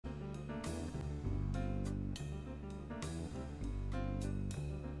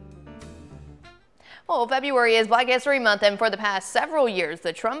Well, February is Black History Month, and for the past several years,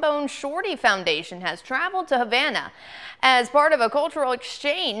 the Trombone Shorty Foundation has traveled to Havana. As part of a cultural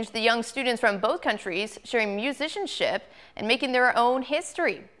exchange, the young students from both countries sharing musicianship and making their own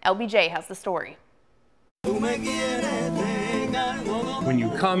history. LBJ has the story. When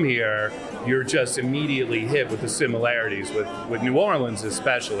you come here, you're just immediately hit with the similarities, with New Orleans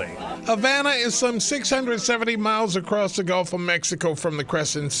especially. Havana is some 670 miles across the Gulf of Mexico from the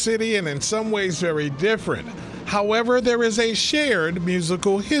Crescent City, and in some ways very different. However, there is a shared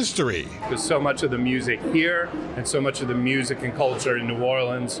musical history. Because so much of the music here and so much of the music and culture in New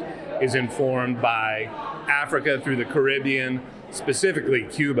Orleans is informed by Africa through the Caribbean, specifically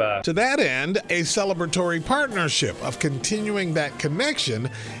Cuba. To that end, a celebratory partnership of continuing that connection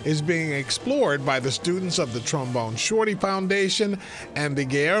is being explored by the students of the Trombone Shorty Foundation and the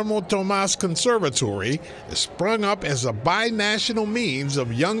Guillermo Tomas Conservatory, sprung up as a binational means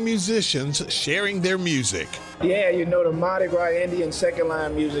of young musicians sharing their music. Yeah, you know, the Mardi Gras Indian second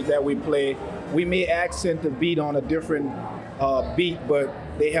line music that we play, we may accent the beat on a different beat, but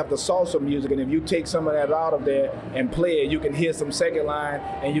they have the salsa music, and if you take some of that out of there and play it, you can hear some second line,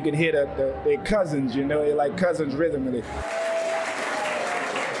 and you can hear their cousins, you know, like cousins rhythmically.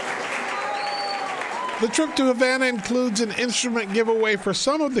 The trip to Havana includes an instrument giveaway for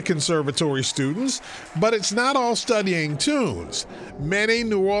some of the conservatory students, but it's not all studying tunes. Many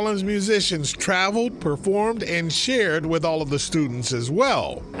New Orleans musicians traveled, performed, and shared with all of the students as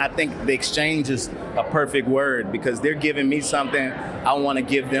well. I think the exchange is a perfect word because they're giving me something, I want to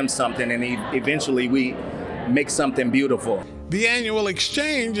give them something, and eventually we make something beautiful. The annual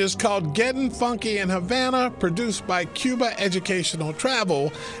exchange is called Getting Funky in Havana, produced by Cuba Educational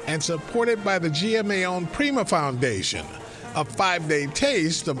Travel and supported by the GMA-owned Prima Foundation. A 5-day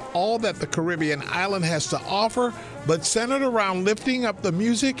taste of all that the Caribbean island has to offer, but centered around lifting up the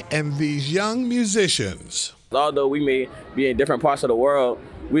music and these young musicians. Although we may be in different parts of the world,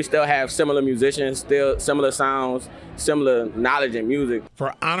 we still have similar musicians, still similar sounds, similar knowledge in music.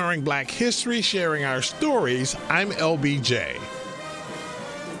 For Honoring Black History, sharing our stories, I'm LBJ.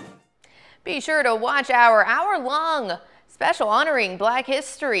 Be sure to watch our hour-long special Honoring Black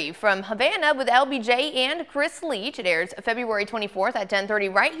History from Havana with LBJ and Chris Leach. It airs February 24th at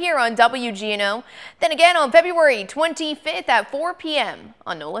 10:30 right here on WGNO. Then again on February 25th at 4 p.m.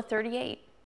 on NOLA 38.